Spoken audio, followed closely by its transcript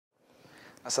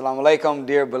Assalamu alaikum,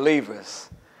 dear believers.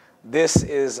 This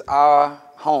is our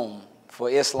home for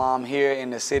Islam here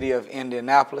in the city of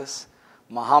Indianapolis,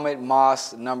 NOI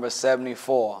Mosque number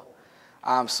 74.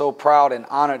 I'm so proud and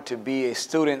honored to be a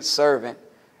student, servant,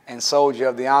 and soldier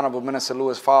of the Honorable Minister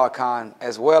Louis Farrakhan,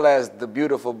 as well as the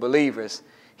beautiful believers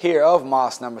here of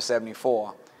Mosque number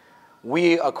 74.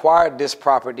 We acquired this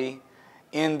property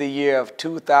in the year of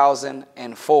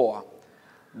 2004.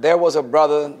 There was a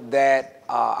brother that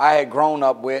I had grown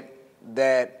up with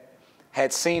that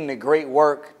had seen the great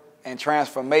work and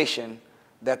transformation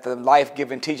that the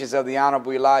life-giving teachings of the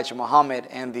Honorable Elijah Muhammad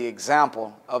and the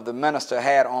example of the minister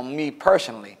had on me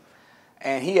personally.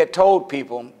 And he had told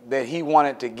people that he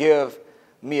wanted to give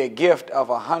me a gift of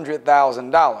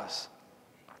 $100,000.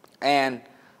 And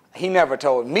he never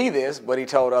told me this, but he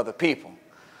told other people.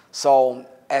 So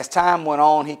as time went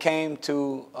on, he came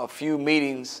to a few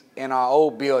meetings in our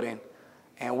old building,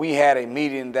 and we had a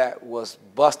meeting that was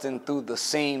busting through the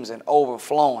seams and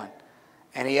overflowing.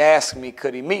 And he asked me,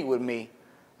 could he meet with me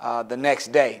the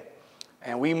next day?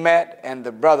 And we met, and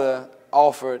the brother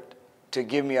offered to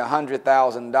give me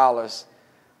 $100,000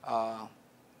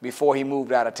 before he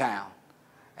moved out of town.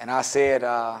 And I said,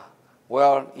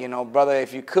 well, you know, brother,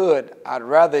 if you could, I'd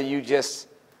rather you just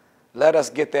let us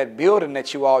get that building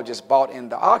that you all just bought in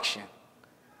the auction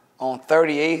on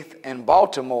 38th and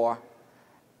Baltimore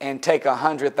and take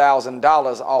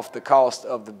 $100,000 off the cost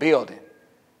of the building.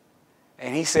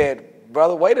 And he said,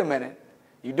 brother, wait a minute.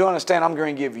 You do understand I'm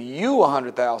going to give you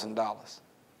 $100,000.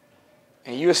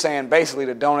 And you're saying basically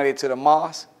to donate it to the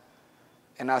mosque?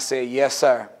 And I said, yes,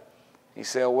 sir. He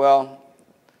said, well,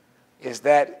 it's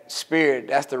that spirit.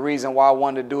 That's the reason why I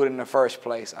wanted to do it in the first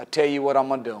place. I tell you what I'm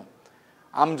going to do.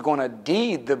 I'm going to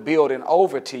deed the building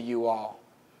over to you all,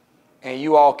 and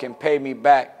you all can pay me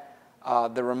back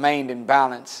the remaining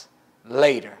balance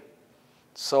later.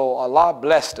 So Allah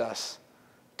blessed us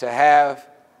to have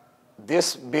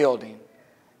this building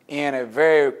in a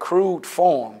very crude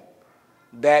form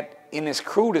that in its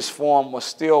crudest form was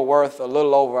still worth a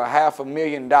little over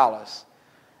 $500,000.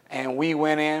 And we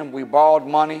went in, we borrowed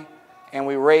money, and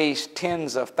we raised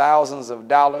tens of thousands of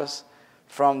dollars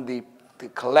from the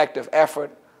collective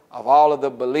effort of all of the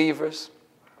believers,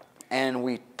 and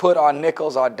we put our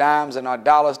nickels, our dimes, and our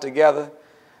dollars together,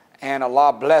 and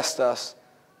Allah blessed us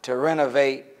to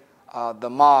renovate the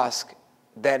mosque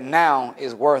that now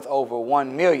is worth over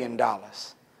 $1 million.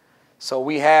 So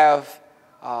we have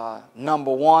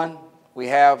number one, we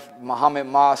have NOI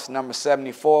Mosque number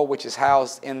 74, which is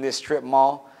housed in this strip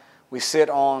mall. We sit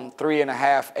on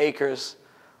 3.5 acres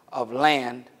of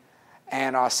land,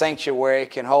 and our sanctuary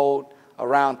can hold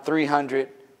around 300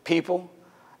 people.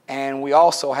 And we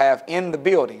also have in the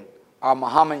building our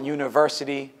Muhammad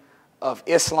University of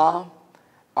Islam,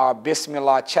 our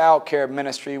Bismillah Child Care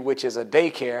Ministry, which is a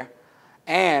daycare,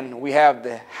 and we have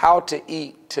the How to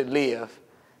Eat to Live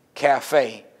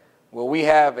Cafe, where we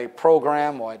have a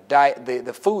program or a diet.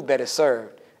 The food that is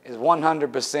served is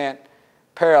 100%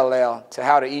 parallel to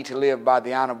How to Eat to Live by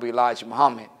the Honorable Elijah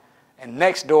Muhammad. And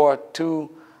next door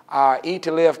to our Eat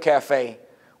to Live Cafe,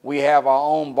 we have our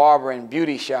own barber and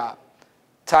beauty shop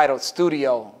titled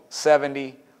Studio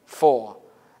 74.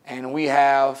 And we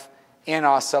have in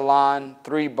our salon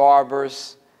 3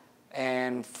 barbers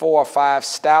and 4 or 5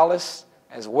 stylists,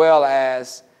 as well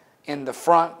as in the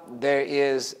front there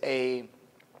is a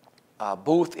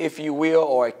booth, if you will,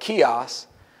 or a kiosk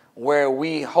where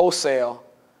we wholesale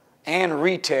and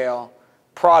retail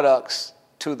products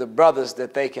to the brothers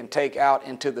that they can take out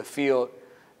into the field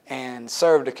and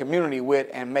serve the community with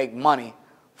and make money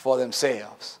for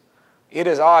themselves. It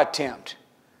is our attempt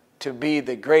to be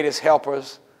the greatest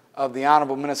helpers of the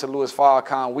Honorable Minister Louis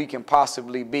Farrakhan we can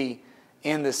possibly be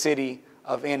in the city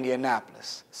of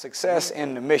Indianapolis. Success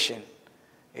in the mission,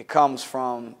 it comes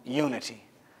from unity.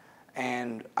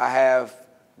 And I have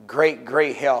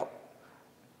great help.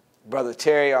 Brother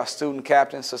Terry, our student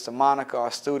captain, Sister Monica,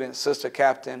 our student sister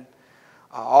captain,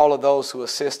 all of those who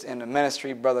assist in the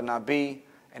ministry, Brother Nabi,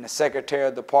 and the secretary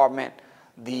of the department,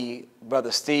 the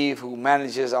Brother Steve, who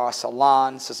manages our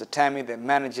salon, Sister Tammy, that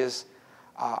manages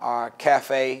our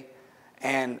cafe,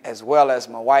 and as well as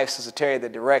my wife, Sister Terry,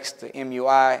 that directs the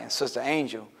MUI, and Sister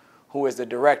Angel, who is the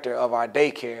director of our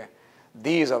daycare.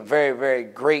 These are very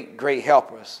great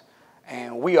helpers,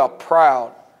 and we are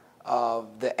proud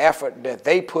of the effort that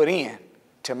they put in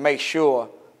to make sure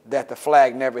that the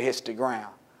flag never hits the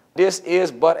ground. This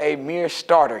is but a mere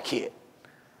starter kit.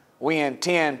 We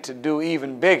intend to do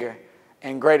even bigger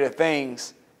and greater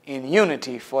things in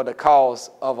unity for the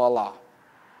cause of Allah.